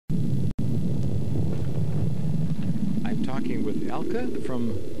talking with Elka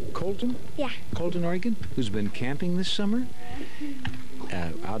from Colton? Yeah. Colton, Oregon, who's been camping this summer.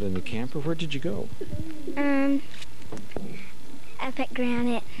 Out in the camper. Where did you go? Up at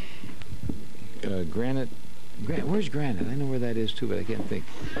Granite. Granite. Where's Granite? I know where that is too, but I can't think.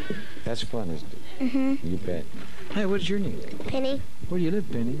 That's fun, isn't it? Mm-hmm. You bet. Hey, what's your name? Penny. Where do you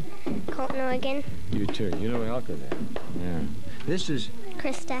live, Penny? Colton, Oregon. You too. You know Elka there. Yeah. This is...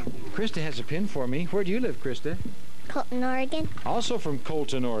 Krista. Krista has a pin for me. Where do you live, Krista? Colton, Oregon. Also from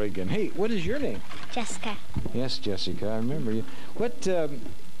Colton, Oregon. Hey, what is your name? Jessica. Yes, Jessica, I remember you. What have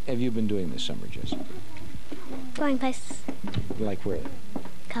you been doing this summer, Jessica? Going places. Like where?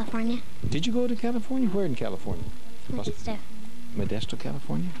 California. Did you go to California? Where in California? Modesto. Modesto,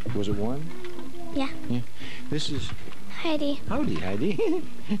 California? Was it warm? Yeah. Yeah. This is... Heidi. Howdy, Heidi.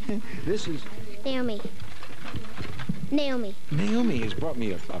 This is... Naomi. Naomi. Naomi has brought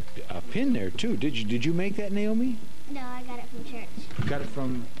me a pin there, too. Did you make that, Naomi? No, I got it from church. Got it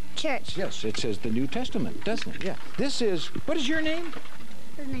from... Church. Yes, it says the New Testament, doesn't it? Yeah. This is... What is your name?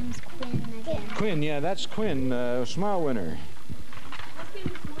 His name's Quinn again. Quinn, yeah, that's Quinn, smile winner.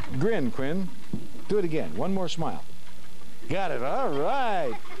 Grin, Quinn. Do it again. One more smile. Got it. All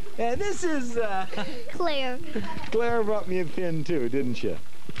right. Yeah, this is... Claire. Claire brought me a pin, too, didn't you?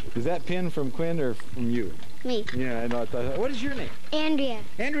 Is that pin from Quinn or from you? Me. Yeah, I know. What is your name? Andrea.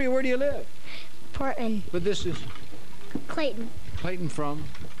 Andrea, where do you live? Portland. But this is... Clayton. Clayton from?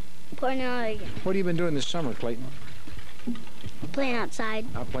 Portland, Oregon. What have you been doing this summer, Clayton? Playing outside.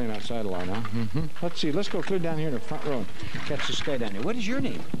 I'm playing outside a lot now. Let's see. Let's go clear down here in the front row and catch this guy down here. What is your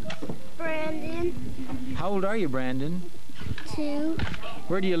name? Brandon. How old are you, Brandon? 2.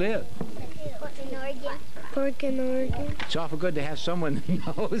 Where do you live? Portland, Oregon. Portland, Oregon. It's awful good to have someone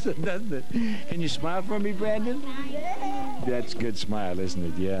that knows it, doesn't it? Can you smile for me, Brandon? That's a good smile, isn't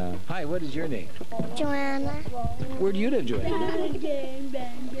it? Yeah. Hi, what is your name? Joanna. Where do you live, Joanna?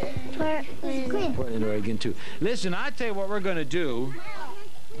 Portland. Portland, Oregon, too. Listen, I'll tell you what we're going to do.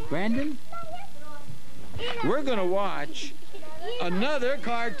 Brandon? We're going to watch another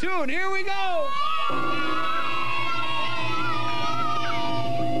cartoon. Here we go!